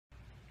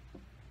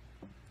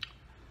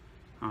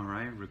All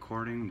right,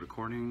 recording.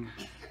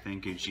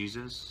 Thank you,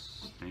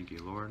 Jesus. Thank you,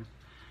 Lord.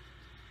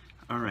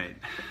 All right,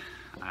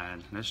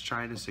 let's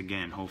try this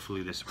again.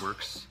 Hopefully this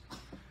works.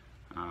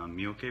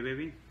 You okay,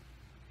 baby?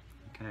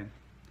 Okay.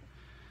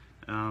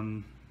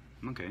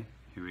 Okay,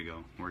 here we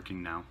go.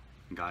 Working now.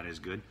 God is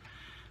good.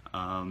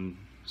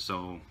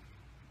 So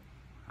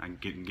I'm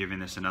giving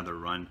this another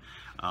run.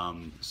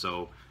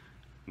 So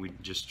we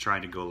just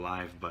tried to go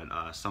live,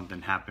 but something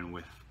happened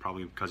with,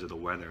 probably because of the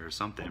weather or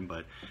something,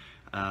 but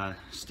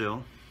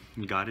still,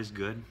 God is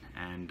good,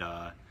 and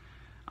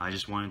I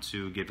just wanted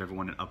to give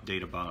everyone an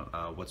update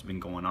about what's been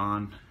going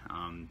on.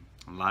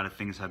 A lot of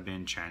things have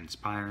been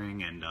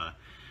transpiring, and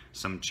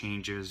some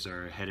changes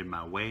are headed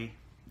my way.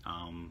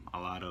 A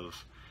lot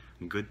of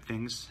good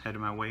things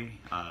headed my way.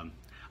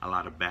 A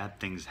lot of bad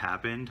things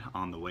happened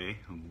on the way,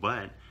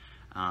 but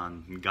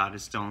God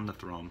is still on the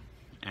throne,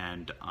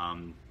 and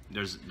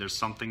there's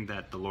something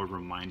that the Lord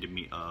reminded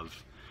me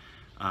of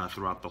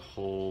throughout the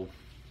whole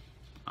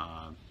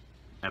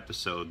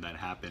episode that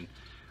happened,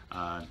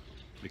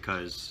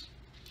 because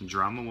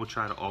drama will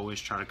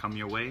always try to come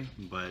your way,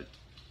 but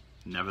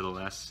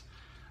nevertheless,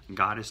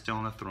 God is still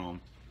on the throne,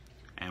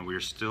 and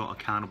we're still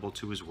accountable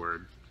to His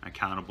word,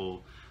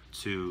 accountable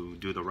to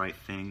do the right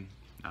thing,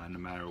 no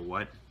matter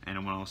what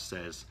anyone else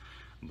says,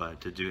 but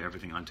to do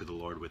everything unto the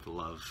Lord with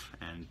love,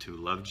 and to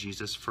love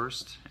Jesus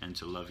first, and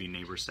to love your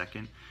neighbor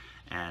second,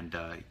 and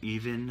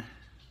even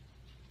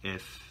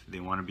if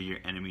they want to be your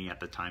enemy at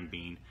the time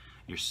being,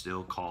 you're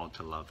still called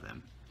to love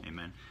them.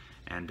 Amen.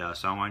 And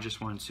so I just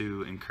wanted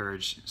to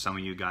encourage some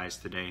of you guys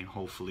today.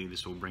 Hopefully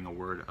this will bring a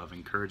word of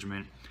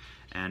encouragement,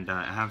 and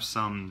I have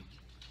some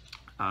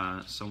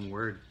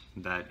word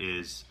that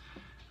is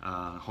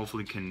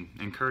hopefully can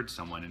encourage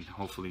someone, and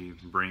hopefully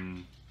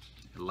bring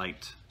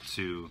light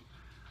to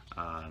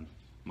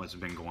what's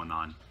been going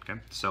on. Okay,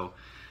 so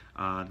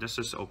let's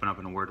just open up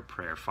in a word of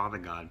prayer. Father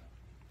God,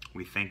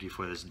 we thank you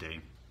for this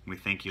day. We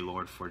thank you,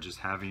 Lord, for just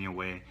having your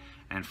way,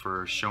 and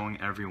for showing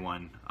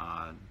everyone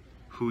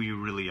who you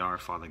really are,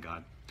 Father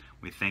God.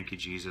 We thank you,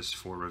 Jesus,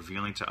 for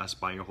revealing to us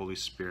by your Holy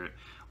Spirit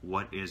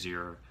what is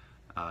your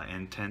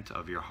intent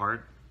of your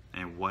heart,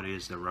 and what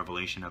is the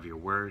revelation of your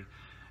word,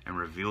 and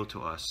reveal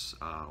to us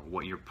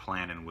what your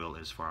plan and will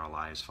is for our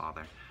lives,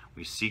 Father.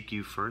 We seek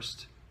you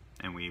first,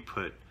 and we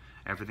put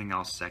everything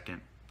else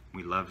second.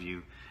 We love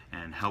you,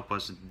 and help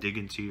us dig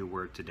into your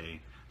word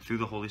today through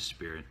the Holy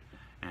Spirit,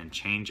 and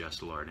change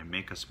us, Lord, and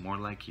make us more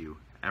like you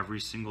every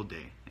single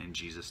day. In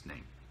Jesus'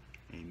 name,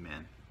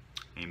 amen.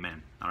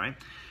 Amen. All right.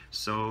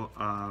 So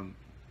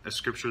a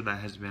scripture that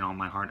has been on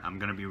my heart, I'm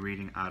going to be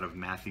reading out of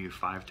Matthew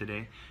 5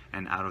 today,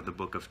 and out of the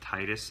book of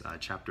Titus,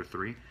 chapter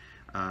 3.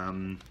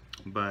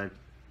 But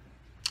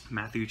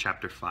Matthew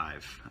chapter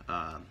 5,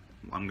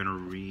 I'm going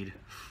to read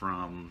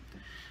from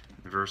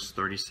verse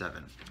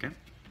 37. Okay.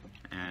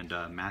 And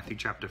Matthew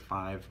chapter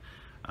 5,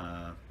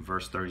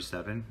 verse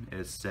 37,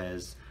 it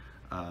says,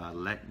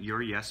 let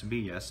your yes be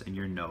yes, and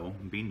your no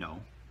be no,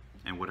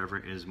 and whatever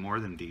is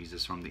more than these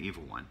is from the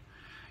evil one.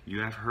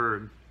 You have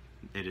heard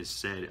it is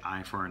said,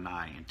 eye for an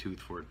eye and tooth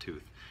for a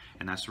tooth,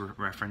 and that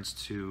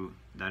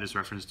is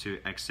reference to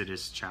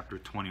Exodus chapter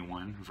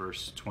 21,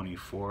 verse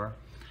 24,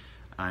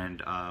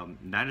 and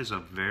that is a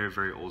very,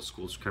 very old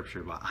school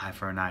scripture about eye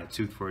for an eye,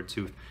 tooth for a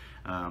tooth,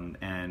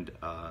 and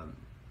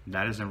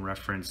that is in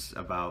reference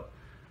about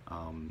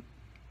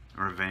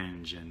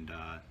revenge, and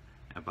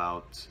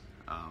about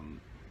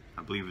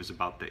I believe it was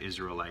about the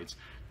Israelites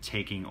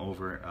taking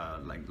over,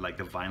 like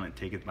the violent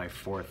take it by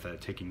force,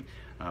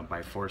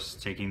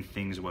 taking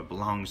things what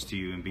belongs to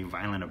you and being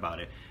violent about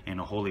it in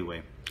a holy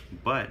way.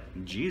 But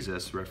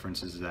Jesus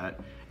references that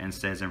and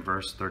says in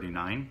verse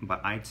 39,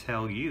 but I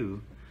tell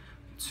you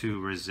to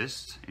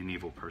resist an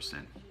evil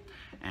person,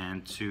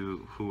 and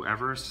to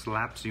whoever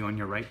slaps you on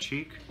your right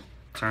cheek,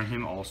 turn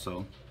him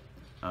also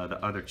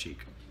the other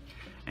cheek.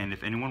 And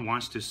if anyone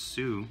wants to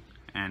sue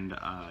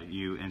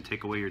you and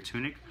take away your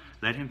tunic,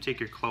 let him take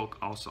your cloak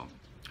also.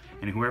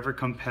 And whoever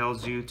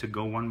compels you to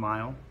go 1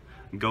 mile,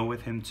 go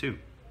with him 2.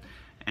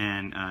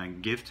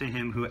 And give to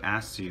him who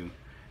asks you,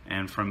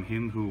 and from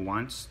him who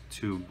wants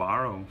to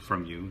borrow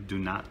from you, do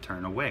not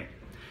turn away.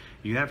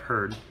 You have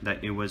heard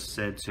that it was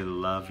said to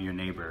love your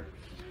neighbor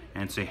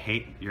and to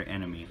hate your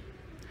enemy.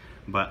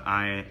 But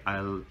I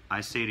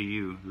say to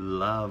you,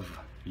 love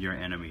your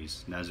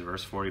enemies. That's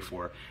verse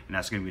 44, and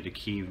that's going to be the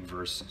key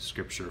verse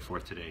scripture for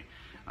today.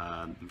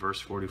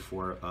 Verse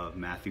 44 of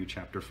Matthew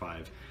chapter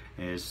 5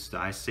 is,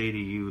 I say to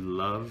you,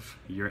 love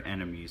your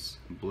enemies,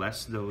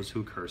 bless those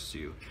who curse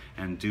you,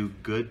 and do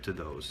good to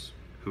those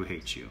who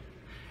hate you,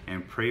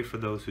 and pray for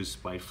those who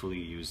spitefully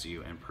use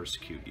you and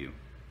persecute you,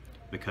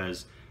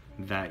 because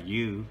that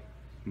you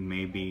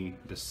may be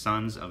the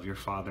sons of your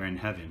Father in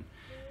heaven,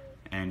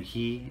 and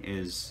he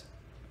is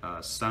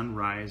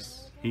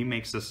he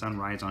makes the sun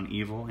rise on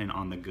evil and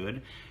on the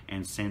good,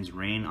 and sends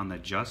rain on the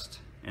just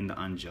and the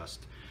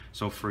unjust.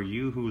 So for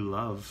you who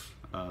love,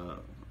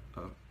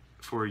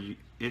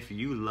 if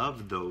you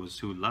love those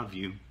who love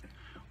you,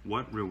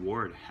 what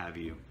reward have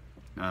you?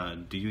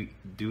 Do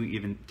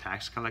even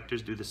tax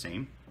collectors do the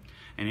same?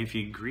 And if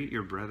you greet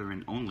your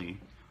brethren only,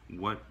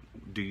 what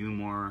do you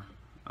more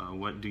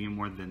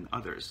than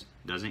others?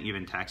 Doesn't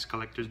even tax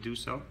collectors do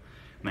so?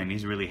 Man,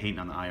 he's really hating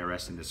on the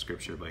IRS in this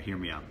scripture, but hear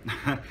me out.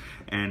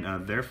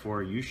 And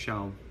therefore you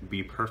shall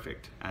be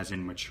perfect, as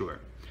in mature,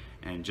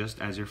 and just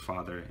as your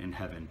Father in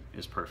heaven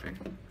is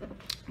perfect.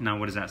 Now,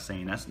 what is that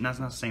saying? That's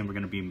not saying we're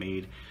going to be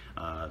made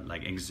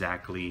like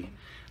exactly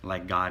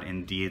like God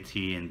in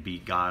deity and be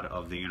God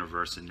of the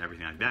universe and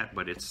everything like that,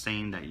 but it's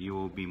saying that you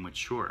will be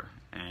mature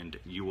and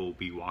you will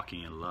be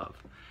walking in love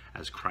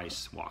as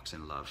Christ walks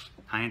in love.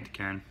 Hi, Auntie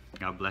Karen.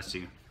 God bless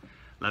you.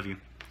 Love you.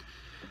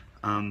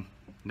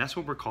 That's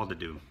what we're called to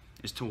do,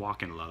 is to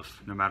walk in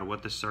love, no matter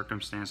what the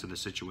circumstance or the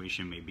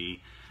situation may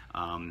be.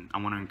 I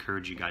want to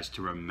encourage you guys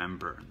to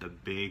remember the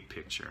big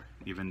picture,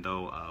 even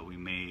though we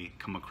may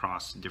come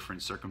across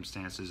different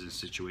circumstances and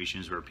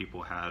situations where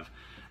people have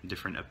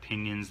different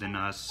opinions than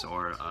us,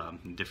 or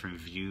different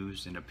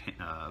views and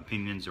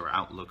opinions or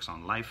outlooks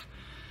on life.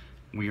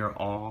 We are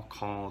all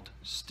called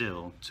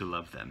still to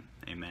love them.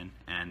 Amen.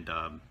 And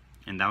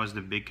that was the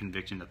big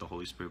conviction that the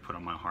Holy Spirit put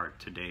on my heart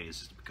today,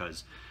 is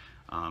because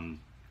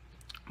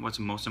what's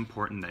most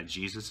important, that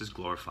Jesus is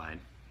glorified,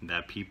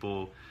 that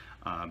people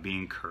be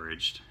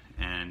encouraged,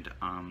 and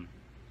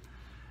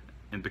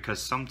because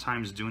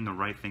sometimes doing the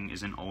right thing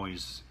isn't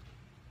always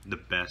the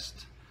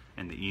best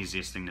and the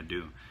easiest thing to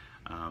do.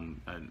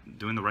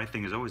 Doing the right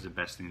thing is always the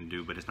best thing to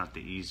do, but it's not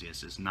the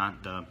easiest. It's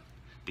not the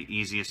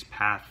easiest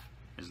path.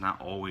 Is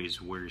not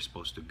always where you're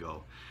supposed to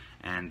go.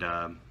 And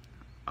a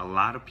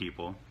lot of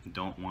people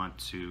don't want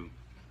to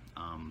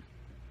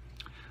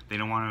they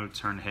don't want to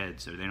turn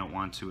heads, or they don't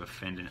want to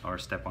offend or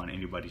step on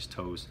anybody's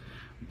toes.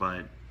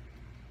 But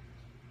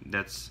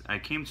I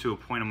came to a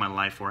point in my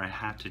life where I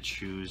had to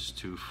choose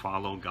to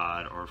follow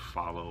God or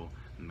follow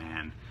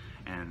man.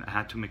 And I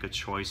had to make a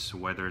choice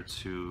whether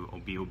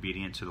to be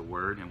obedient to the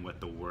word and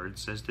what the word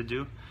says to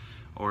do,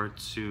 or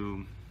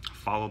to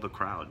follow the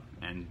crowd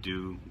and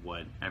do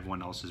what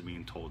everyone else is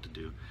being told to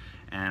do.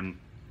 And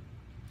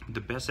the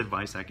best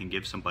advice I can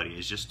give somebody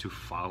is just to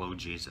follow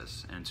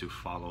Jesus and to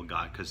follow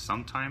God, because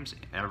sometimes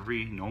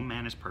no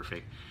man is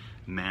perfect.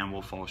 Man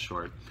will fall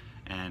short,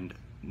 and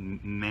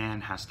man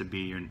has to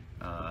be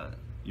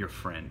your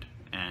friend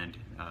and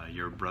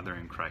your brother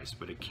in Christ,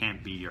 but it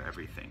can't be your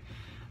everything.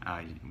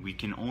 We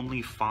can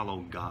only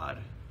follow God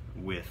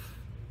with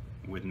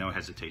no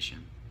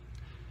hesitation.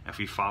 If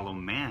we follow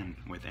man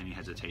with any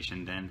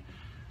hesitation, then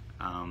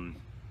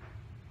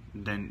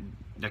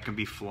that could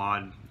be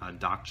flawed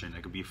doctrine,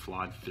 that could be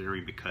flawed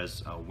theory,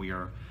 because we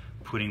are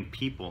putting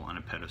people on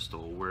a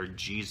pedestal where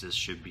Jesus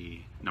should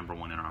be number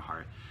one in our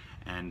heart.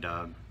 And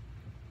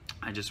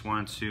I just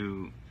want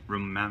to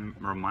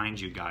remind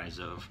you guys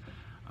of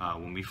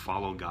when we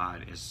follow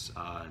God, it's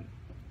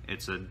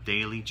a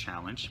daily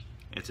challenge,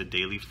 it's a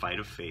daily fight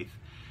of faith,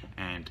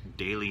 and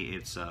daily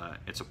it's a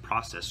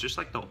process. Just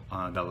like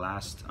the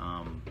last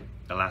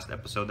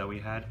episode that we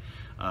had,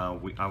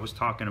 I was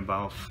talking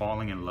about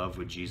falling in love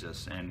with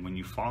Jesus. And when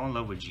you fall in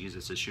love with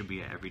Jesus, it should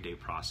be an everyday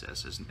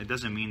process. It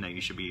doesn't mean that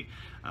you should be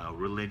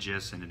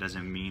religious, and it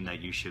doesn't mean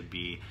that you should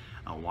be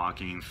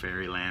walking in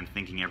fairyland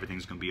thinking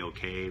everything's going to be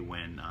okay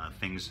when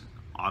things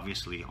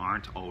obviously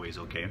aren't always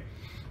okay.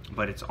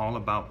 But it's all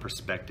about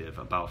perspective,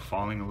 about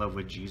falling in love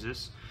with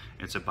Jesus.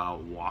 It's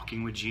about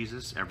walking with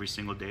Jesus every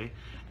single day.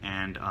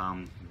 And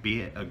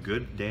be it a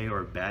good day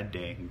or a bad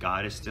day,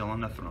 God is still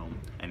on the throne,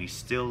 and he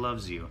still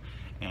loves you.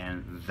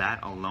 And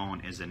that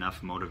alone is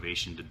enough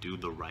motivation to do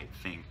the right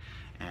thing.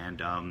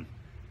 And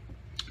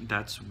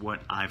that's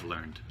what I've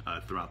learned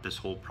throughout this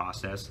whole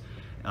process,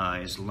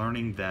 is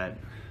learning that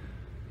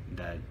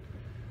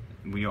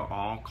we are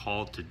all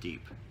called to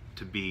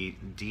be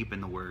deep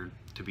in the Word,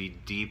 to be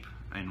deep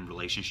in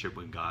relationship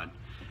with God,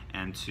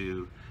 and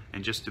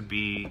just to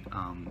be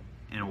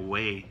in a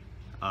way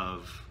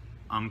of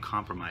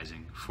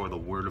uncompromising for the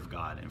Word of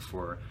God and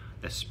for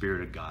the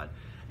Spirit of God.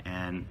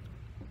 And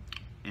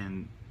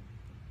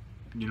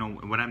you know,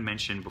 what I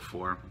mentioned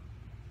before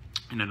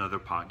in another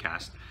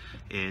podcast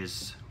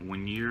is,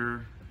 when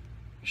you're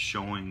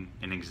showing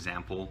an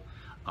example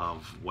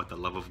of what the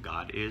love of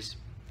God is,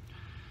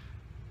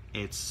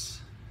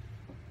 it's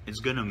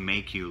gonna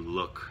make you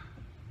look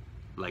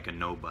like a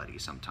nobody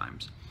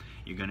sometimes.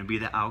 You're gonna be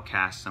the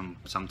outcast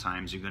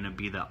sometimes. You're gonna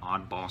be the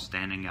oddball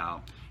standing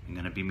out. You're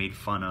gonna be made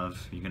fun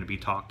of. You're gonna be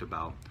talked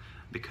about,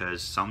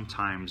 because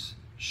sometimes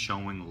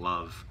showing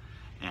love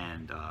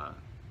and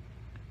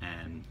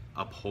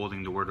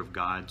upholding the Word of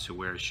God to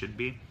where it should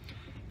be,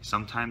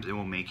 sometimes it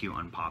will make you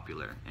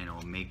unpopular, and it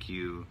will make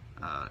you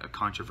a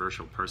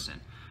controversial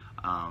person.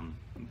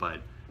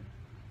 But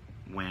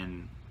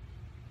when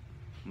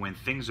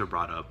things are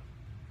brought up,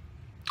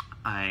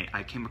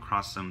 I came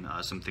across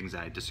some things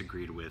that I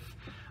disagreed with,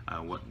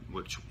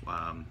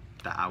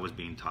 that I was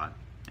being taught,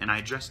 and I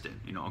addressed it,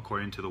 you know,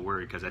 according to the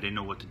Word, because I didn't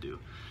know what to do.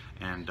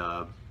 And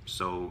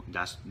so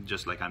that's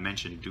just like I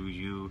mentioned. Do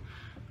you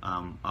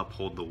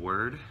uphold the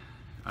Word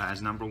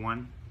as number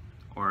one,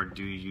 or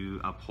do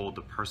you uphold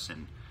the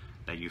person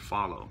that you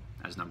follow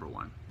as number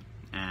one?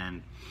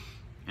 And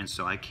And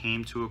so I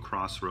came to a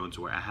crossroads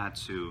where I had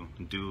to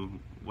do,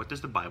 what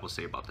does the Bible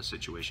say about the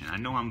situation? I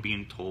know I'm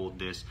being told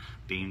this,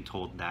 being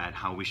told that,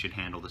 how we should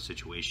handle the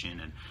situation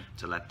and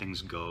to let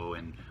things go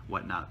and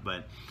whatnot,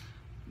 but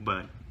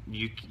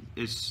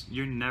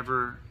you're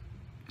never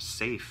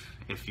safe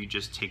if you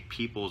just take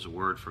people's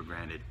word for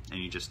granted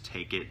and you just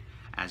take it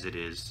as it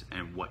is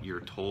and what you're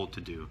told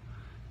to do.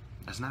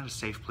 That's not a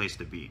safe place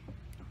to be.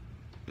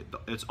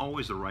 It's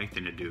always the right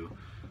thing to do,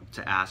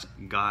 to ask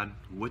God,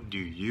 what do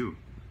you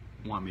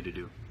want me to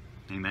do?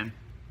 Amen.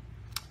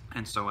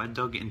 And so I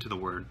dug into the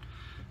word.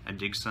 I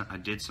did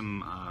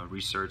some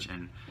research,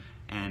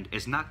 and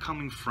it's not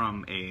coming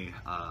from a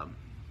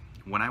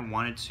when I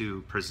wanted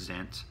to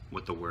present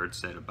what the word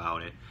said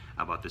about it,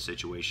 about the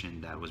situation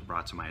that was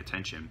brought to my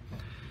attention.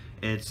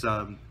 It's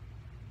I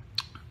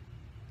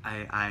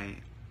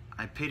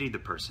pitied the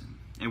person.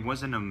 It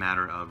wasn't a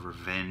matter of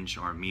revenge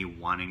or me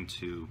wanting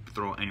to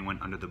throw anyone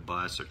under the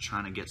bus or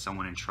trying to get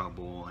someone in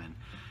trouble, and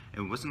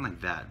it wasn't like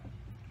that.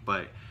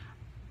 But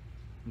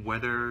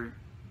whether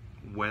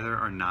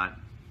or not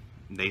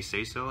they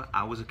say so,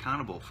 I was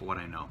accountable for what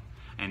I know.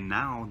 And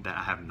now that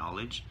I have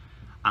knowledge,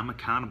 I'm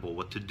accountable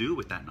what to do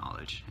with that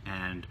knowledge.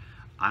 And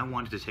I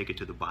wanted to take it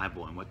to the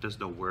Bible and what does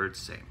the word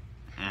say.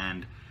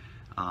 And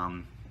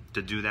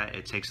to do that,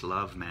 it takes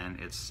love, man.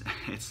 It's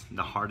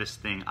the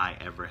hardest thing I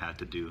ever had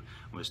to do,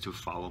 was to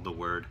follow the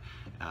word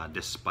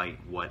despite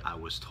what I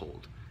was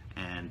told.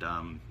 And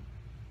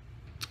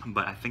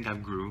but I think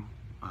I've grown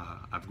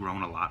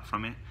a lot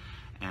from it.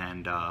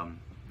 And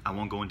I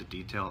won't go into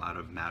detail out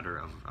of matter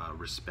of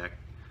respect,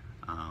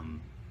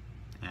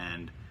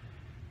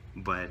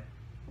 but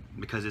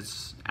because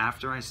it's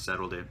after I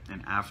settled it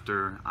and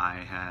after I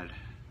had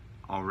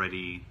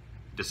already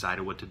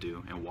decided what to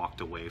do and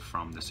walked away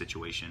from the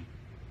situation,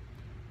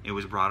 it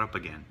was brought up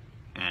again,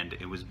 and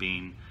it was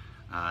being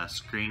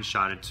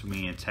screenshotted to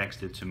me and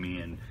texted to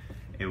me, and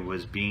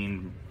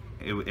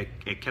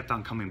it kept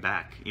on coming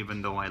back,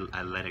 even though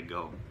I let it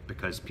go,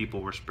 because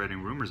people were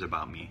spreading rumors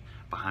about me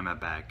behind my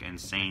back and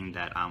saying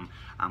that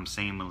I'm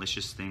saying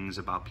malicious things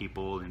about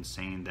people and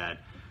saying that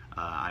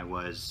I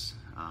was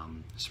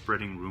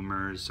spreading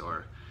rumors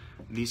or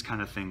these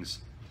kind of things,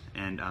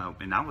 and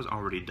I was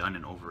already done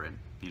and over it,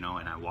 you know,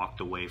 and I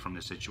walked away from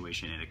the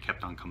situation, and it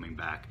kept on coming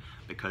back,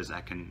 because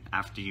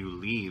after you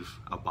leave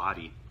a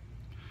body,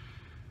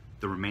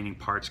 the remaining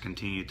parts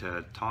continue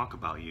to talk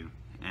about you.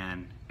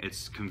 And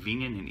it's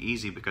convenient and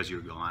easy because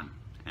you're gone,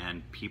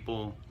 and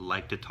people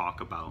like to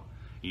talk about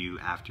you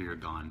after you're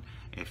gone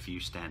if you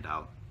stand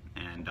out,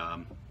 and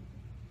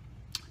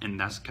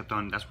that's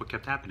what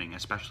kept happening,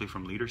 especially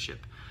from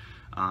leadership,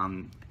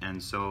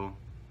 and so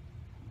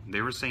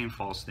they were saying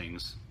false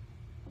things,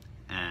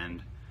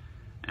 and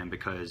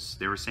because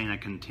they were saying I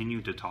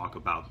continued to talk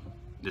about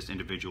this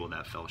individual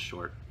that fell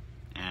short,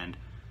 and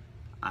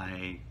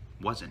I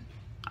was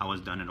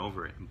done and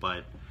over it,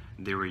 but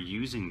they were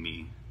using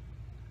me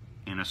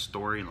in a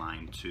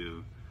storyline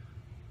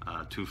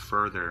to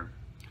further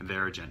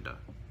their agenda,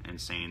 and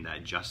saying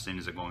that Justin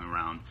is going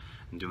around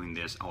doing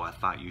this. Oh, I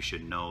thought you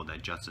should know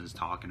that Justin's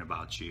talking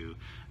about you,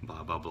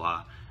 blah blah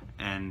blah.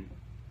 And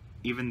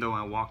even though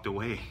I walked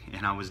away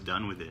and I was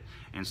done with it,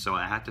 and so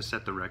I had to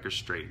set the record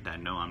straight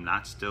that no, I'm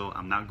not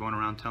going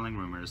around telling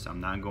rumors,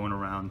 I'm not going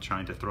around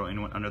trying to throw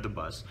anyone under the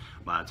bus.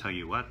 But I'll tell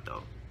you what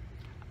though,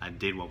 I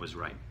did what was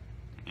right,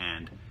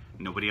 and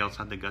nobody else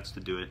had the guts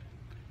to do it,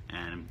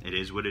 and it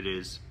is what it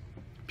is.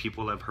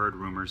 People have heard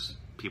rumors,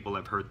 people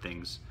have heard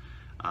things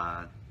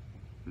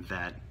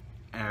that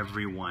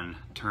everyone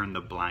turned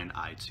the blind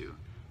eye to.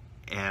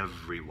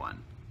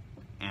 Everyone.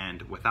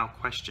 And without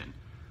question,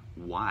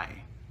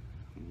 why?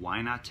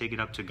 Why not take it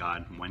up to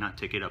God? Why not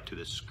take it up to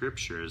the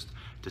scriptures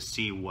to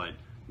see what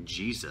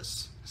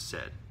Jesus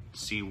said?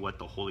 See what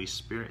the Holy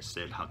Spirit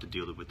said, how to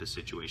deal with the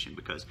situation?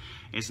 Because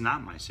it's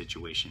not my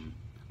situation,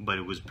 but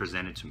it was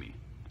presented to me.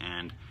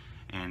 And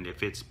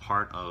if it's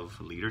part of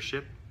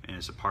leadership, and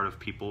it's a part of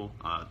people,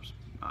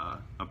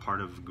 a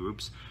part of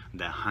groups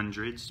that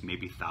hundreds,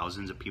 maybe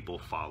thousands of people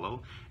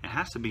follow, it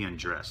has to be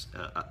addressed.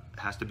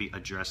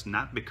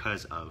 Not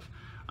because of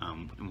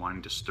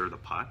wanting to stir the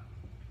pot,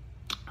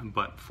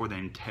 but for the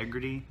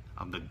integrity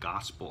of the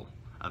gospel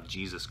of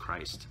Jesus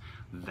Christ.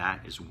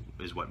 That is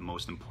what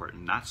most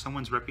important. Not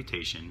someone's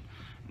reputation,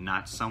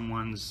 not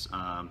someone's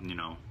I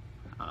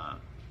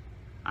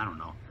don't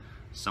know,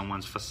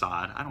 someone's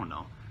facade. I don't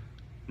know.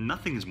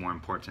 Nothing is more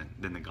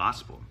important than the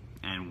gospel.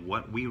 And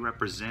what we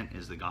represent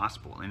is the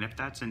gospel. And if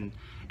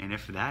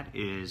that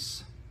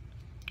is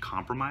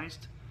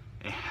compromised,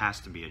 it has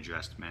to be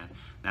addressed, man.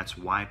 That's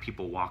why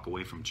people walk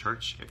away from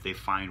church. If they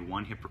find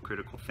one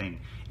hypocritical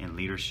thing in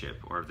leadership,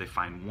 or if they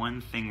find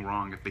one thing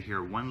wrong, if they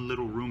hear one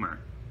little rumor,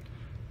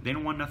 they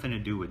don't want nothing to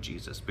do with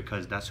Jesus,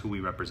 because that's who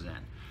we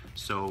represent.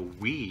 So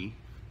we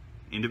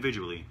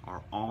individually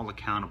are all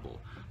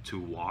accountable to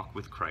walk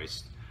with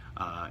Christ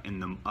in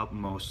the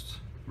utmost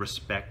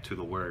respect to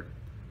the word,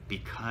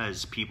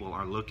 because people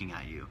are looking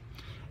at you.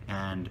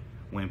 And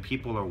when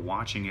people are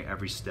watching your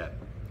every step,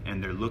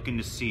 and they're looking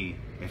to see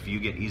if you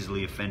get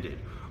easily offended,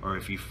 or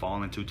if you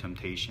fall into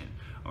temptation,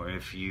 or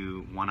if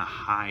you want to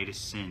hide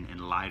sin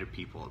and lie to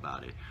people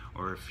about it,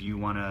 or if you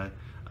want to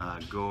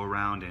go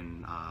around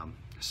and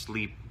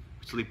sleep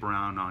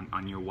around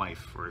on your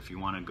wife, or if you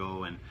want to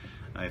go and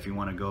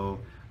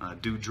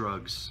do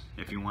drugs,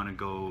 if you want to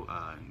go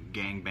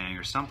gang bang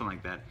or something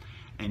like that,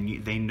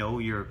 and they know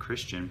you're a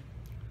Christian,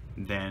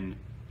 then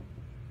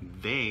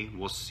they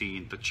will see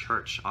the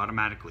church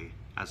automatically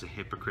as a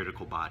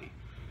hypocritical body,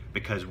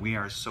 because we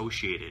are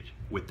associated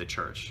with the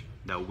church,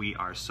 that we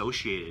are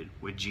associated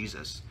with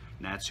Jesus.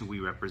 That's who we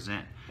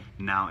represent.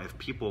 Now, if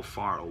people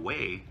far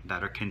away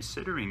that are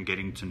considering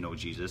getting to know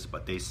Jesus,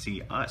 but they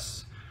see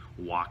us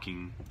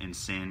walking in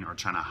sin or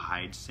trying to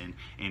hide sin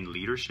in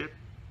leadership,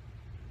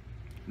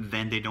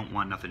 then they don't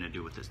want nothing to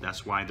do with this.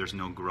 That's why there's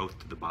no growth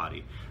to the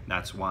body.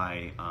 That's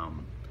why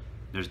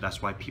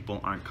that's why people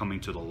aren't coming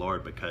to the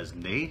Lord, because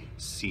they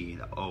see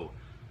that, oh,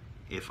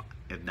 if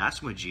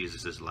that's what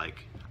Jesus is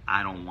like,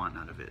 I don't want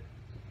none of it.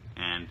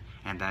 And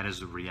that is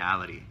the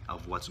reality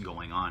of what's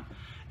going on.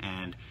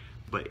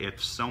 But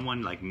if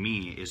someone like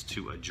me is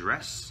to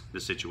address the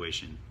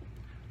situation,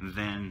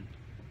 then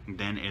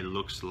it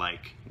looks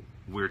like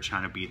we're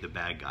trying to be the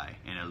bad guy,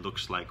 and it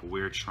looks like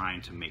we're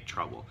trying to make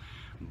trouble.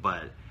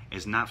 But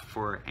it's not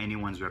for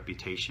anyone's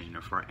reputation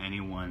or for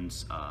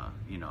anyone's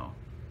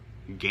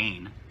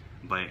gain,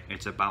 but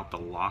it's about the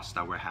loss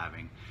that we're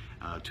having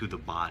to the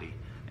body.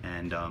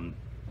 And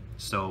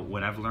so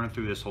what I've learned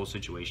through this whole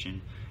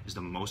situation is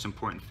the most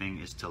important thing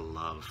is to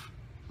love.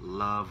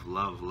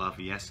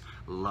 Yes,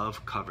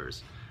 love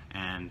covers,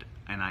 and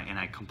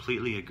I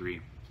completely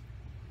agree.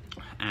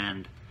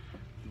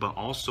 But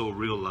also,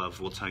 real love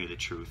will tell you the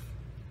truth,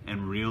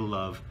 and real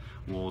love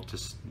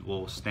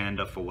will stand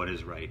up for what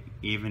is right,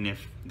 even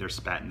if they're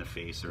spat in the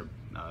face or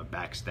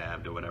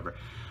backstabbed or whatever.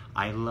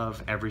 I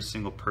love every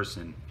single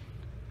person,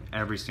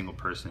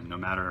 no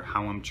matter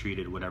how I'm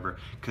treated, whatever,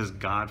 because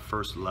God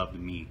first loved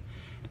me.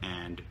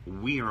 And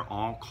we are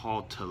all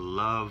called to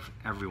love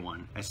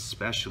everyone,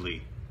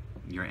 especially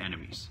your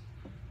enemies,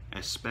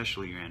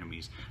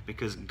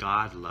 because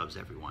God loves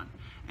everyone.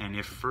 And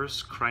if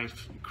first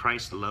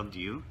Christ loved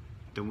you,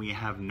 then we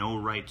have no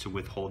right to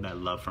withhold that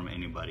love from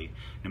anybody,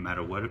 no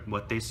matter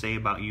what they say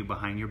about you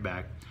behind your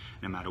back,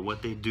 no matter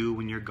what they do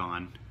when you're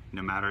gone,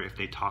 no matter if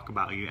they talk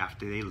about you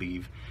after they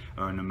leave,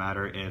 or no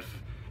matter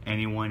if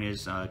anyone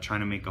is trying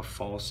to make a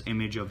false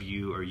image of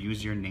you or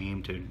use your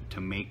name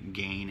to make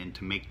gain and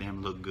to make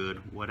them look good,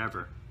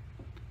 whatever.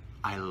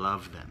 I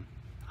love them,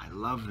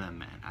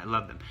 man. I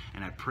love them,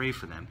 and I pray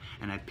for them,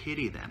 and I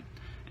pity them.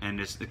 And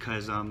it's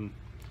because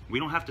we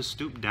don't have to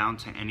stoop down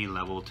to any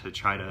level to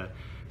try to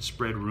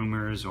spread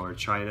rumors or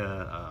try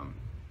to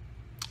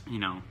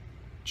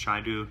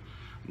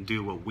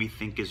do what we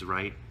think is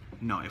right.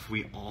 No, if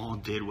we all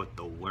did what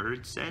the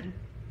Word said,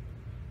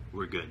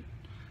 we're good.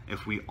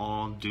 If we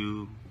all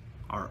do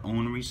our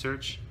own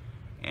research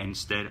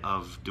instead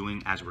of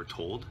doing as we're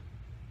told,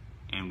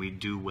 and we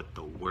do what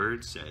the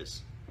Word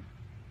says,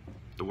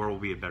 the world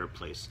will be a better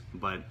place.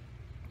 But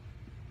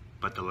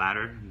the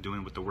latter,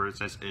 doing what the Word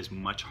says, is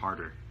much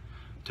harder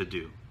to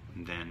do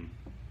than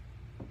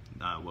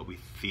what we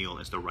feel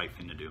is the right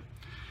thing to do.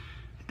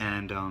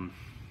 And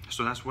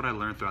so that's what I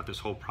learned throughout this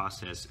whole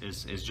process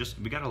is just,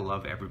 we gotta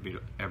love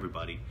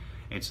everybody.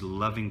 It's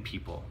loving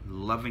people,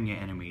 loving your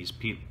enemies.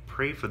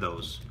 Pray for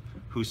those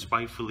who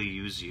spitefully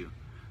use you.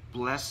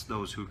 Bless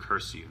those who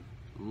curse you.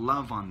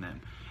 Love on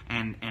them.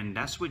 And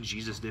that's what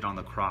Jesus did on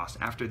the cross.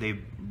 After they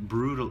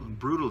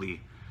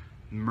brutally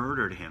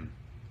murdered him,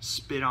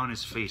 spit on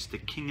his face, the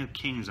King of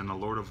Kings and the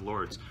Lord of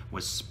Lords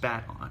was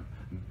spat on,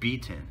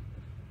 beaten,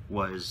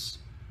 was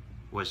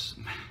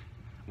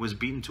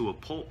beaten to a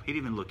pulp. He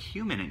didn't even look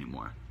human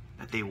anymore.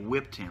 That they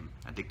whipped him,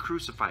 that they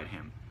crucified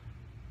him.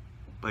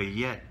 But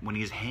yet, when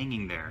he's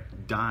hanging there,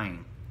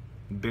 dying,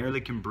 barely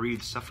can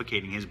breathe,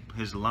 suffocating,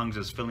 his lungs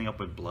is filling up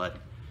with blood,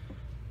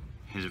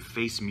 his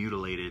face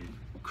mutilated,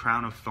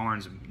 crown of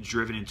thorns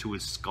driven into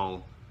his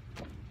skull,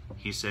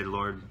 he said,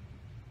 Lord,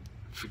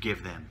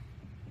 forgive them.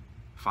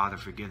 Father,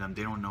 forgive them.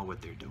 They don't know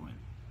what they're doing.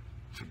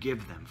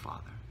 Forgive them,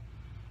 Father.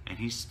 And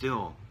he's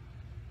still,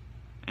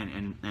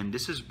 and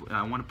this is,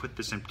 I want to put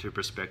this into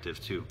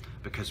perspective too,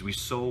 because we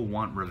so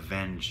want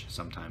revenge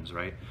sometimes,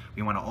 right?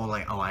 We want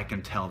to, I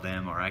can tell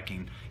them, or I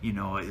can,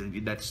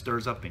 that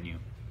stirs up in you.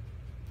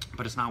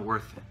 But it's not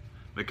worth it,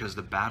 because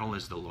the battle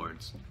is the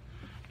Lord's.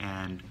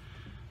 And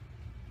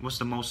what's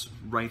the most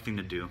right thing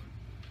to do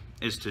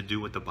is to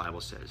do what the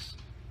Bible says,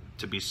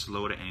 to be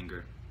slow to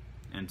anger,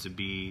 and to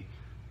be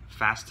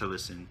fast to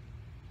listen,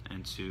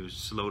 and to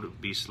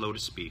be slow to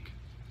speak,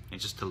 and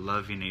just to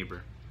love your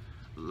neighbor.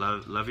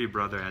 Love your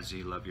brother as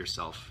you love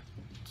yourself.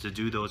 To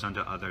do those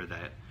unto other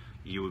that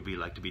you would be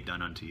like to be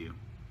done unto you.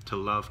 To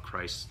love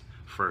Christ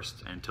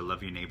first, and to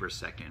love your neighbor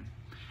second.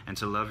 And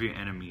to love your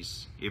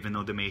enemies, even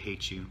though they may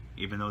hate you,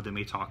 even though they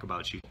may talk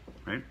about you,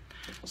 right?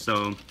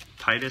 So,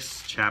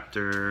 Titus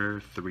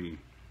chapter 3.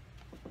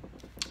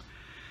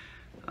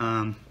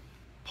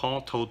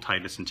 Paul told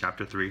Titus in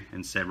chapter 3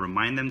 and said,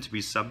 remind them to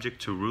be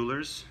subject to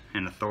rulers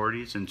and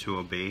authorities, and to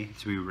obey,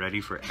 to be ready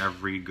for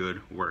every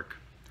good work,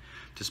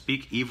 to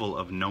speak evil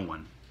of no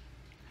one,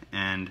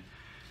 and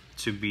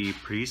to be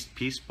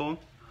peaceful,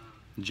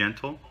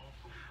 gentle,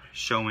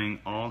 showing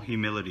all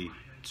humility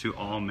to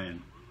all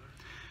men.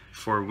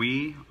 For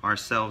we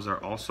ourselves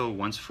are also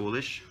once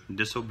foolish,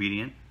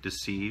 disobedient,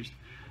 deceived,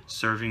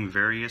 serving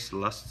various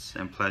lusts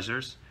and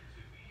pleasures,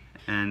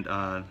 and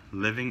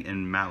living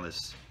in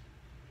malice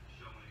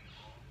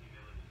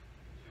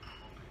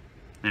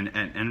and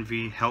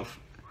envy,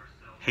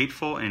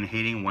 hateful and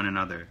hating one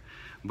another.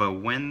 But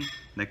when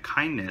the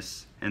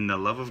kindness and the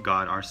love of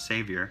God our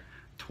Savior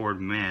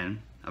toward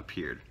man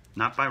appeared,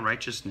 not by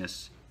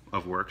righteousness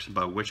of works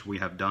by which we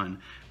have done,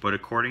 but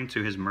according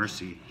to his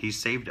mercy, he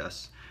saved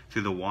us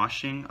through the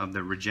washing of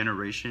the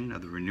regeneration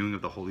of the renewing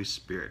of the Holy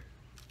Spirit.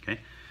 Okay,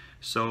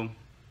 so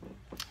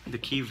the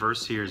key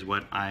verse here is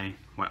what I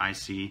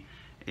see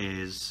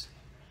is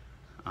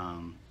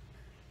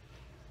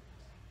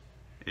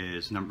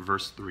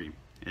verse 3,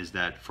 is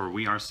that for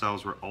we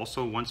ourselves were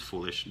also once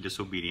foolish,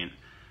 disobedient,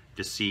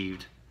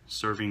 deceived,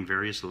 serving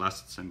various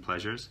lusts and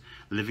pleasures,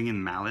 living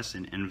in malice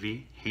and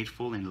envy,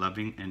 hateful and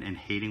loving and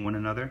hating one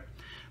another.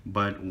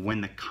 But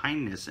when the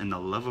kindness and the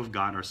love of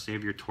God our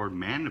Savior toward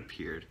man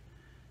appeared,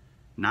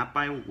 not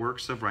by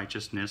works of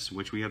righteousness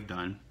which we have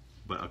done,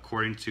 but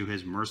according to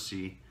his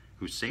mercy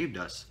who saved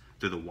us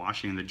through the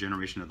washing and the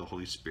generation of the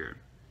Holy Spirit.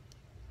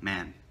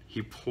 Man,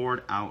 he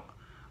poured out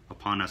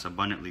upon us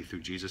abundantly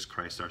through Jesus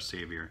Christ our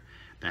Savior,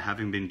 that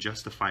having been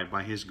justified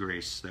by his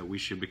grace, that we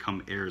should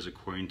become heirs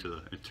according to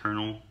the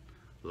eternal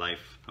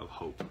life of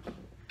hope.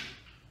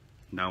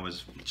 That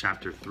was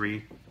chapter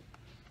 3,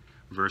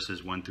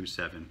 verses 1 through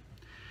 7.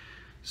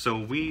 So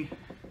we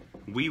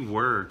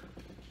were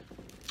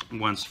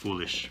once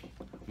foolish.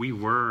 We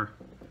were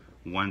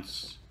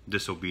once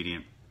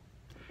disobedient.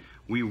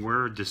 We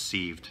were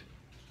deceived.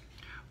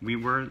 We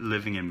were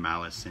living in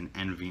malice and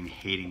envy and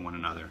hating one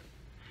another.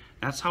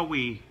 That's how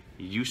we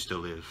used to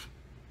live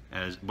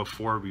as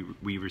before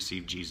we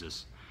received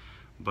Jesus.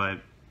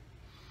 But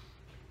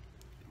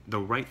the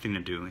right thing to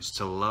do is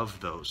to love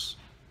those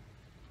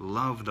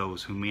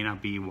who may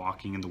not be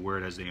walking in the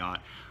word as they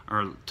ought,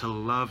 or to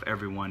love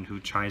everyone who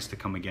tries to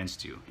come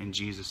against you in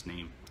Jesus'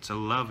 name. To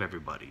love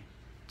everybody,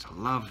 to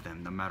love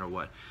them no matter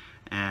what.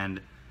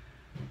 And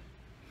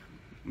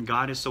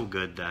God is so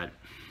good that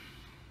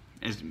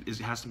it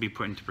has to be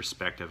put into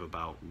perspective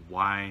about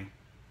why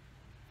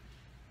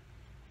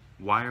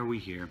are we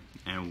here,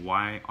 and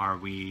why are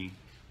we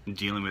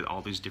dealing with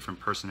all these different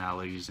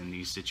personalities and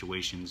these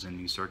situations and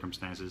these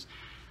circumstances.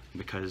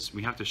 Because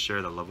we have to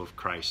share the love of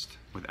Christ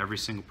with every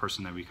single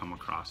person that we come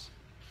across.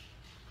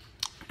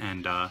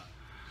 And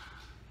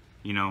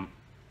you know,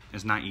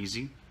 it's not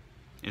easy,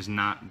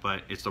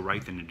 but it's the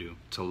right thing to do,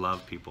 to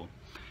love people.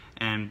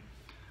 And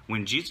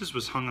when Jesus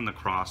was hung on the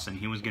cross and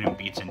he was getting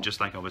beaten, just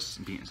like I was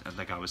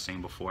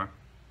saying before,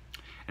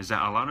 is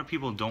that a lot of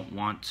people don't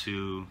want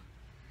to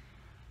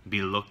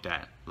be looked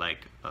at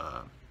like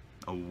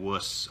a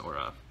wuss, or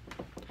a,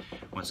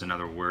 what's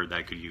another word that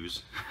I could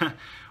use,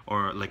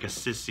 or like a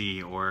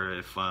sissy, or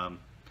if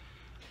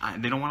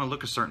they don't want to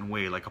look a certain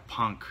way, like a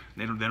punk.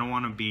 They don't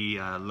want to be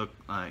look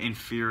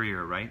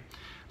inferior, right?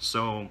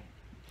 So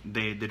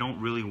they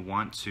don't really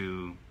want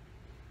to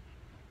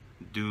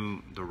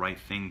do the right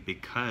thing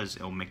because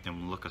it'll make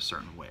them look a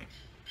certain way.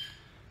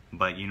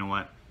 But you know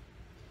what?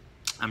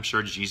 I'm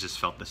sure Jesus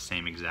felt the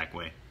same exact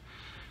way.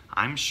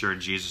 I'm sure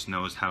Jesus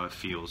knows how it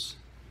feels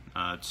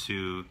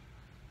to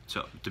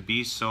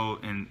be so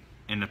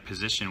in a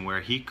position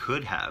where he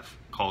could have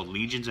called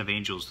legions of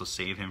angels to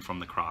save him from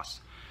the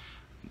cross,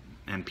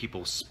 and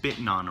people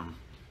spitting on him,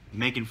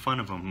 making fun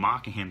of him,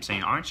 mocking him,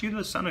 saying, "Aren't you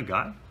the Son of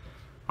God?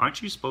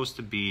 Aren't you supposed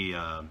to be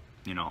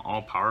you know,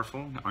 all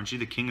powerful? Aren't you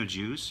the King of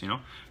Jews? You know,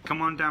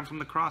 come on down from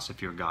the cross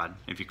if you're God.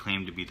 If you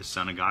claim to be the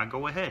Son of God,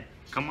 go ahead,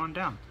 come on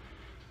down."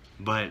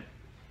 But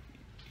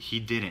he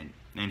didn't,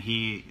 and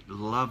he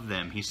loved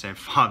them. He said,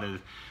 "Father,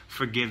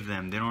 forgive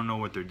them. They don't know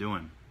what they're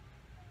doing."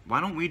 Why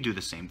don't we do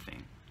the same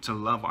thing? To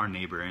love our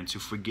neighbor and to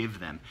forgive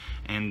them.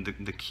 And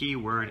the key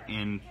word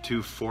in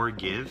to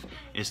forgive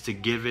is to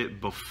give it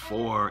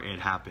before it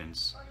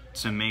happens.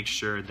 To make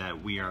sure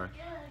that we are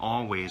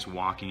always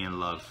walking in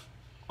love.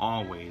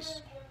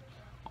 Always.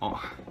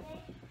 Oh.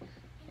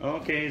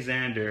 Okay,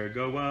 Xander,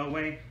 go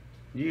away.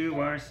 You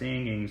are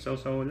singing so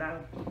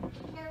loud.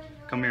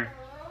 Come here.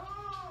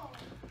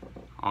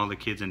 All the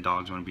kids and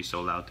dogs want to be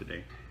so loud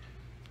today.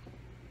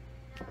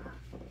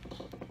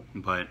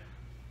 But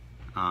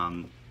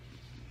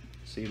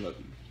see, look.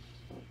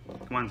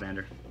 Come on,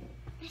 Xander.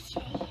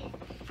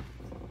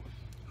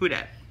 Who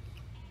that?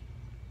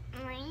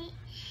 Me.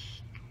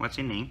 What's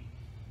your name?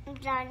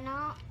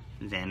 Zano.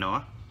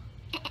 Xano.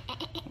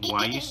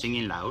 Why are you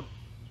singing loud?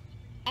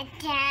 I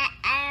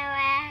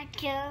want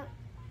to.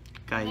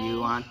 Cause you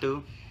want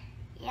to?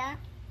 Yeah.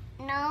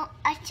 No,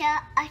 I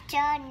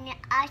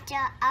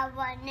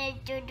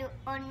wanted to do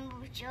on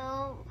the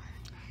show.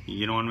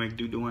 You don't want to make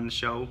doo-doo on the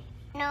show?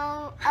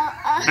 No.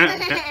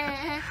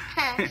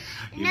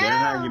 You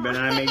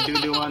better not make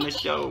doo-doo on the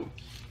show.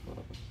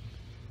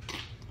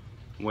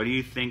 What do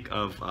you think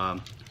of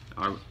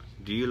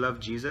do you love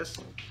Jesus?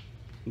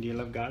 Do you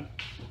love God?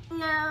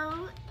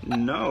 No.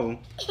 No.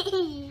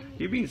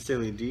 You're being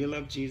silly. Do you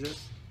love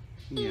Jesus?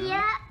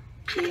 Yeah.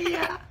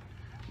 Yeah.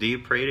 Do you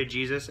pray to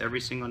Jesus every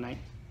single night?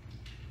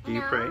 Do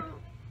you pray?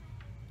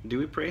 Do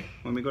we pray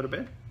when we go to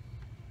bed?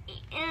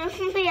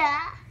 Yeah.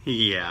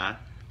 Yeah.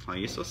 Oh,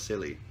 you're so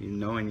silly. You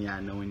know and yeah,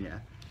 know and yeah.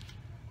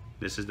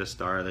 This is the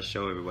star of the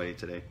show, everybody,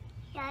 today.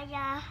 Yeah,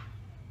 yeah.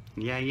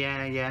 Yeah,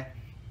 yeah, yeah.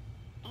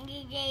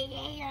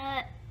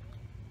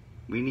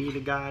 We need a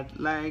God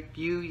like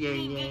you. Yeah,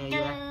 yeah,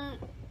 yeah.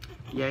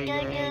 Yeah,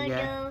 yeah,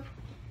 yeah.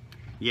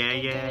 Yeah,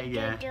 yeah,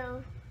 yeah.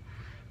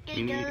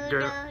 We need a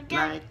girl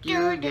like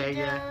you. Yeah,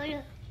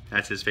 yeah.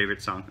 That's his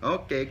favorite song.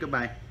 Okay,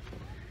 goodbye.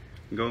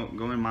 Go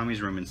in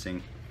mommy's room and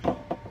sing.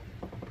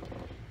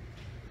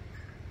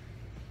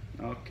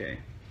 Okay.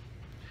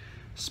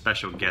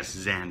 Special guest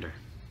Xander.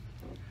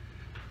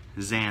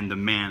 Xan the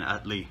man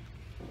Utley.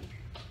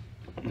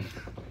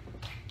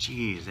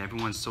 Jeez,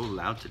 everyone's so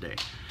loud today.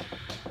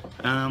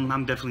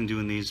 I'm definitely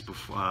doing these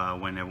before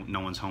when no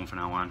one's home from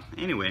now on.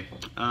 Anyway,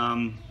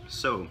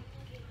 so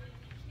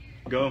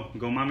go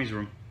mommy's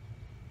room.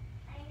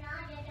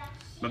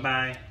 Bye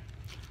bye.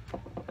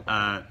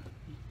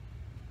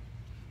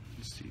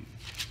 Let's see.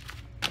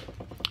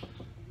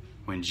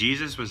 When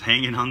Jesus was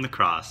hanging on the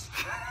cross.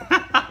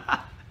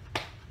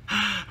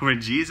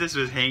 When Jesus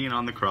was hanging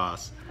on the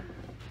cross,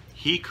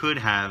 he could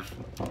have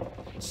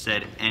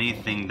said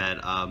anything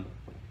that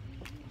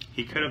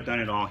he could have done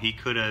it all. He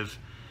could have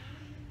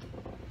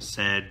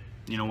said,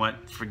 you know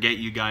what, forget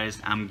you guys,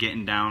 I'm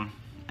getting down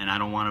and I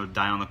don't want to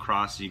die on the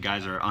cross. You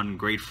guys are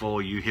ungrateful,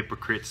 you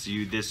hypocrites,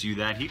 you this, you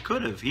that. He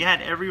could have. He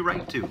had every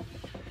right to.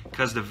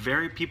 Because the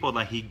very people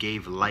that he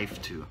gave life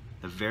to,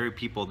 the very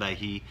people that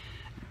he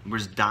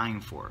was dying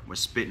for, was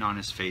spitting on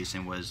his face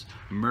and was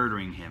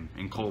murdering him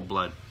in cold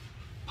blood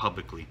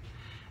publicly.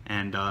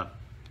 And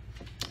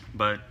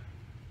but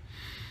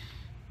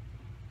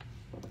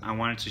I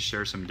wanted to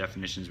share some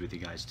definitions with you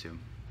guys too,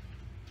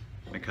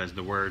 because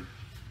the word,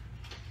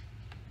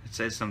 it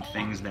says some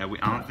things that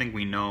I don't think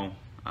we know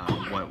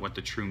what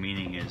the true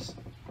meaning is.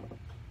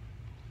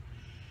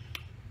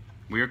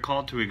 We are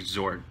called to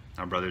exhort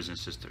our brothers and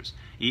sisters.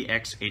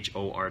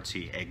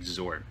 E-X-H-O-R-T,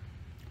 exhort.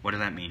 What does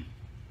that mean?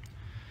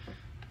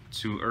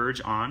 To urge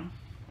on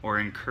or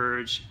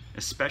encourage,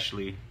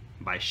 especially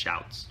by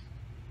shouts.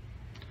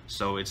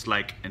 So it's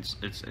like,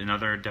 it's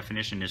another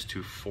definition is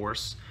to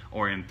force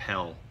or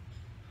impel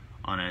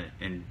on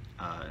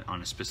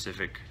a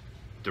specific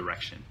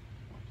direction.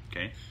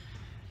 Okay?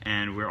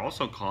 And we're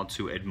also called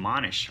to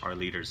admonish our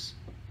leaders.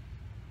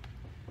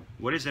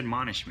 What does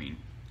admonish mean?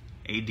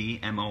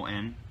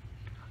 A-D-M-O-N-I-S-H.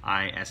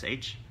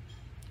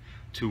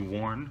 To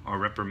warn or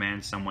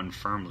reprimand someone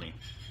firmly.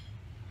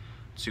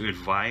 To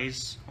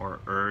advise or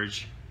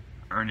urge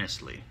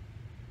earnestly.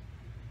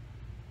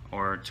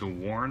 Or to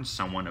warn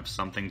someone of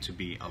something to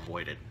be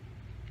avoided.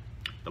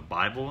 The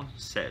Bible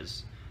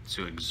says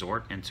to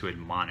exhort and to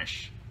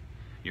admonish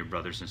your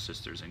brothers and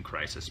sisters in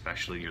Christ,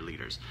 especially your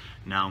leaders.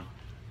 Now,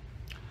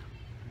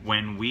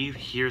 when we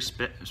hear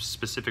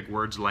specific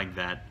words like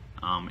that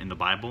in the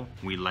Bible,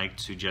 we like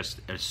to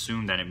just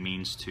assume that it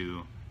means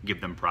to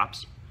give them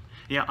props.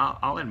 Yeah,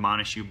 I'll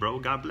admonish you, bro.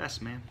 God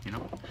bless, man. You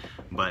know,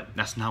 but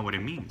that's not what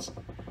it means.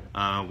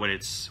 What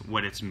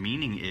its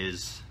meaning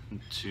is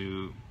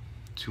to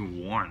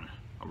warn,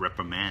 a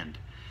reprimand.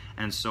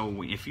 And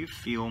so, if you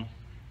feel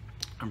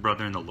a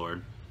brother in the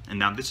Lord, and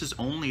now this is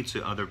only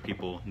to other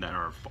people that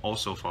are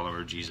also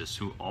followers of Jesus,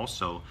 who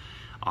also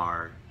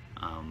are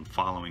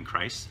following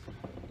Christ.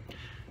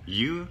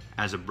 You,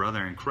 as a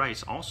brother in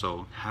Christ,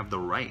 also have the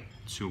right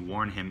to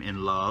warn him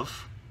in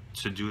love,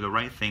 to do the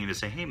right thing, to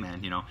say, hey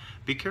man, you know,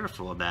 be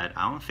careful of that.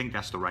 I don't think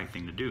that's the right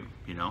thing to do,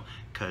 you know,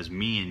 because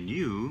me and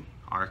you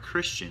are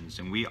Christians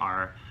and we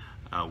are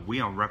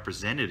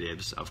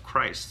representatives of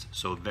Christ.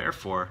 So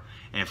therefore,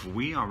 if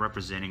we are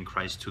representing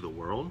Christ to the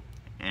world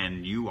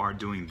and you are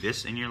doing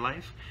this in your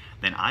life,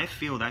 then I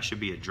feel that should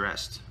be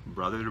addressed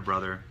brother to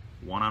brother,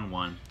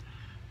 one-on-one,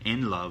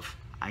 in love.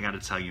 I got to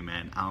tell you,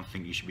 man, I don't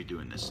think you should be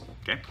doing this,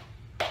 okay?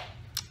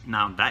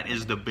 Now, that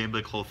is the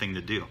biblical thing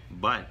to do.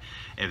 But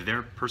if they're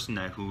a person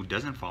who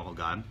doesn't follow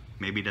God,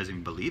 maybe doesn't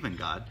even believe in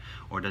God,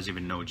 or doesn't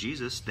even know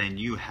Jesus, then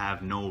you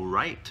have no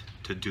right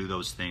to do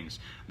those things,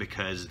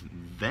 because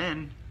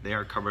then they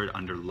are covered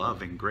under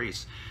love and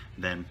grace.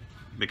 Then,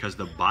 because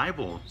the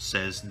Bible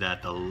says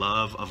that the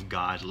love of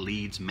God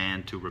leads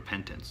man to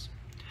repentance.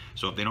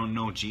 So if they don't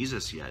know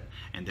Jesus yet,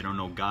 and they don't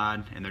know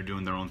God, and they're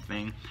doing their own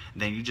thing,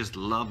 then you just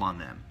love on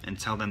them and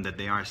tell them that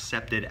they are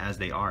accepted as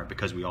they are,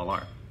 because we all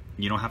are.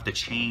 You don't have to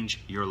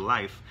change your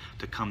life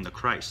to come to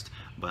Christ.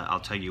 But I'll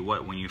tell you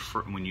what, when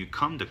you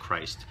come to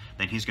Christ,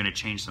 then he's going to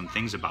change some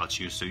things about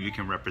you so you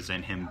can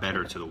represent him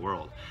better to the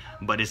world.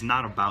 But it's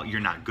not about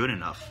you're not good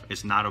enough.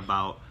 It's not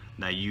about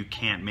that you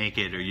can't make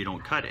it or you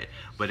don't cut it.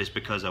 But it's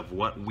because of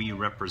what we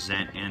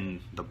represent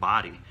in the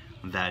body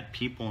that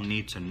people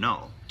need to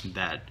know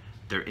that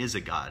there is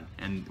a God,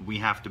 and we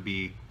have to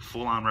be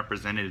full-on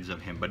representatives of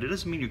him. But it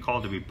doesn't mean you're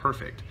called to be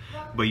perfect,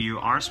 but you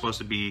are supposed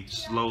to be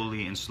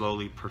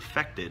slowly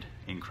perfected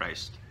in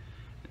Christ.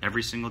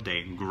 every single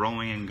day,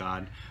 growing in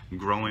God,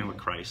 growing with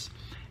Christ.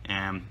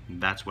 And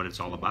that's what it's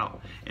all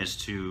about, is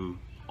to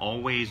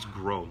always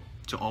grow,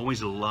 to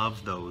always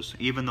love those,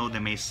 even though they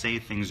may say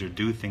things or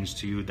do things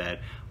to you that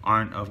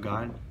aren't of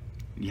God.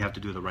 You have to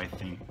do the right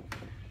thing.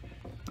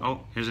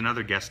 Oh, here's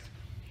another guest.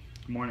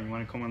 Good morning. You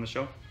want to come on the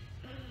show?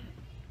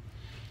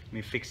 Let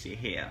me fix your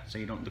hair so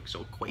you don't look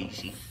so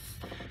crazy.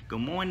 Good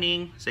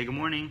morning. Say good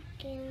morning.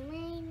 Good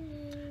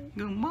morning.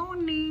 Good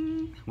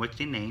morning. What's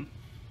your name?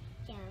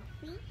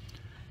 Sophie.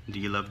 Do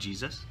you love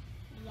Jesus?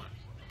 Yeah.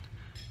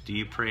 Do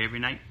you pray every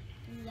night?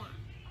 Yeah.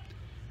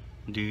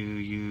 Do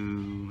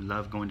you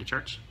love going to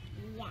church?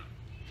 Yeah.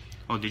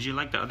 Oh, did you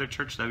like the other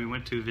church that we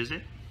went to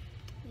visit?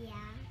 Yeah.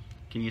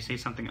 Can you say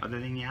something other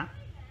than yeah?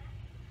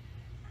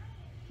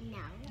 No.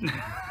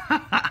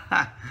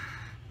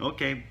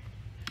 Okay.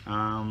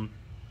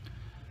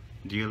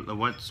 Do you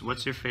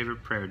what's your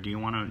favorite prayer? Do you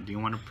want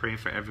to pray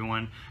for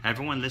everyone?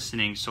 Everyone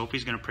listening,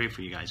 Sophie's going to pray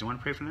for you guys. You want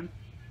to pray for them?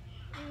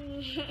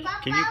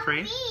 Can you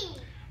pray?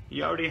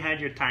 You already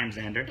had your time,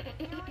 Xander.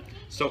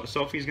 So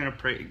Sophie's going to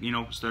pray. You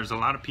know, so there's a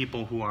lot of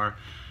people who are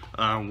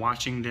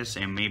watching this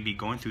and maybe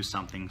going through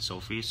something,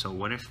 Sophie. So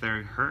what if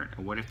they're hurt?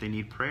 What if they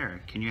need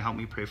prayer? Can you help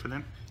me pray for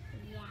them?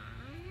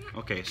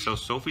 Okay, so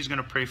Sophie's going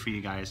to pray for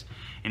you guys,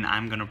 and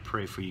I'm going to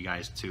pray for you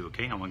guys too,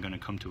 okay? And we're going to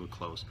come to a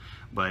close.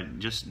 But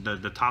just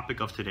the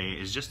topic of today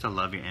is just to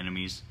love your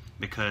enemies,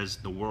 because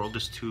the world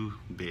is too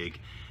big,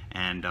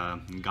 and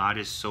God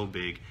is so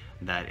big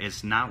that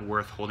it's not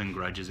worth holding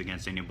grudges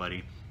against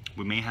anybody.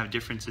 We may have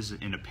differences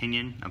in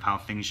opinion of how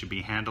things should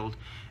be handled.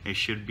 It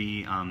should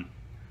be,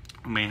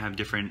 we may have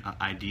different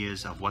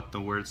ideas of what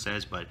the word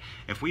says, but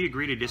if we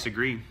agree to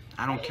disagree,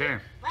 I don't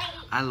care.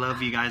 I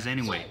love you guys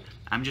anyway.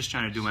 I'm just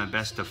trying to do my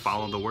best to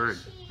follow the word,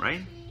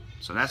 right?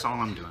 So that's all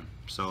I'm doing.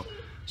 So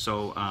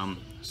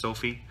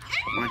Sophie,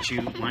 why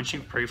don't you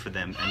pray for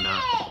them,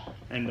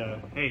 and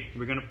hey,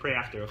 we're gonna pray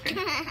after, okay?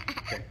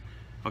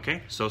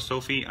 Okay. So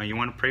Sophie, you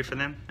want to pray for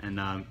them,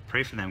 and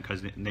pray for them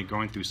because they're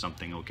going through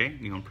something, okay?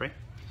 You gonna pray?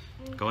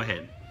 Go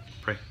ahead,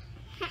 pray.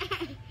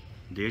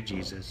 Dear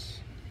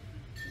Jesus.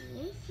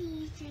 Dear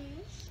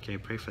Jesus. Okay,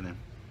 pray for them.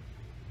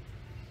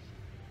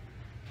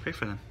 Pray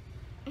for them.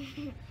 I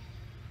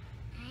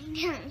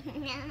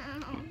don't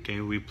know. Okay,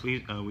 we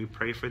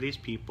pray for these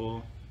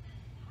people.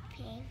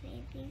 Pray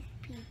for these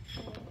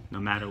people. No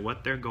matter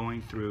what they're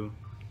going through,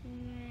 No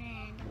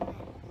matter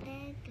what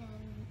they're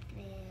going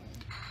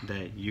through.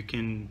 that you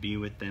can be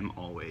with them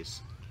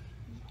always.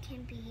 You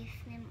can be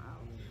with them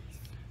always.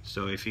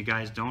 So if you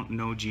guys don't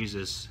know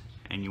Jesus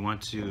and you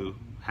want to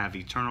have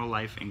eternal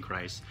life in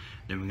Christ,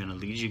 then we're going to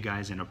lead you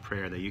guys in a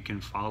prayer that you can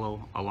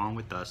follow along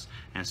with us.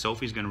 And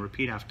Sophie's going to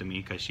repeat after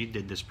me because she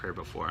did this prayer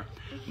before.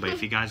 But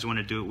if you guys want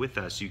to do it with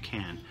us, you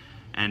can.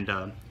 And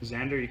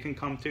Xander, you can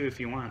come too if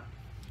you want.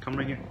 Come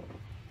right here.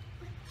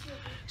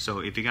 So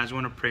if you guys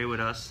want to pray with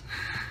us,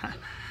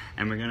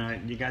 and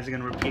you guys are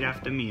going to repeat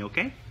after me,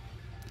 okay?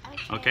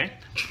 Okay?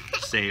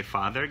 Say,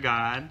 Father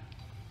God.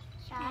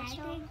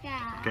 Father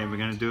God. Okay, we're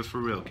going to do it for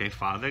real, okay?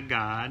 Father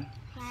God.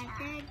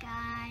 Father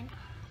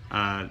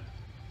God.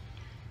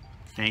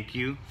 Thank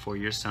you for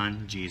your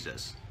son,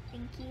 Jesus.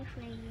 Thank you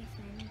for your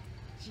son,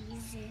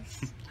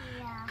 Jesus.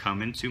 Yeah.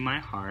 Come into my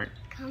heart.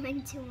 Come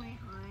into my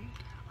heart.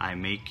 I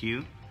make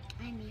you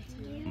I make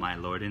you my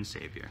Lord and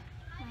Savior.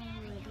 my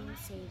Lord and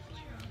Savior.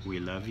 We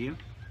love you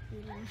We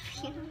love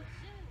you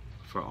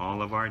for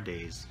all of our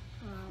days.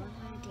 for all of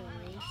our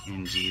days.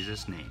 In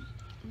Jesus' name.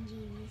 In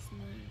Jesus'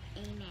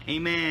 name,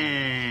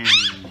 amen. Amen.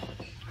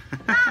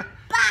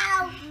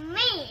 About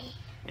me.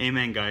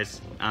 Amen,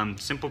 guys.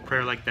 Simple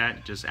prayer like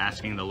that, just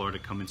asking the Lord to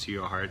come into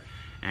your heart.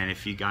 And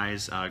if you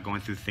guys are going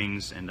through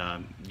things and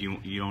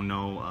you don't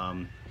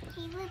know,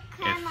 He was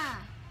Grandma.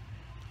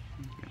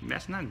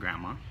 that's not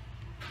Grandma.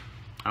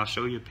 I'll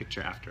show you a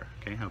picture after,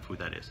 okay, of who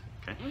that is,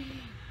 okay?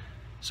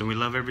 So we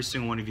love every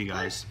single one of you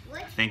guys.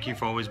 Thank you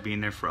for always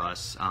being there for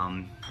us.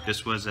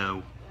 This was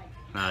a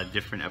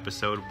different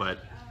episode, but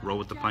roll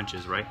with the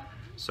punches, right?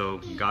 So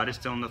God is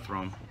still on the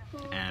throne,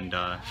 and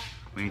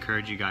we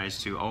encourage you guys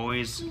to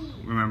always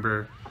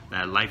remember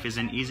that life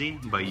isn't easy,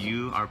 but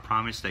you are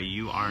promised that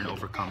you are an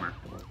overcomer,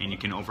 and you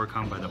can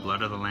overcome by the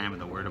blood of the Lamb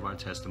and the word of our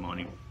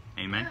testimony.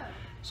 Amen.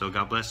 So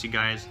God bless you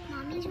guys.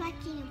 Mommy's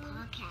watching a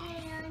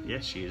podcast.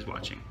 Yes, she is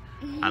watching.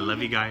 I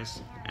love you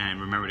guys,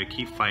 and remember to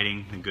keep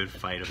fighting the good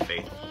fight of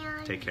faith.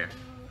 Take care.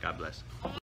 God bless.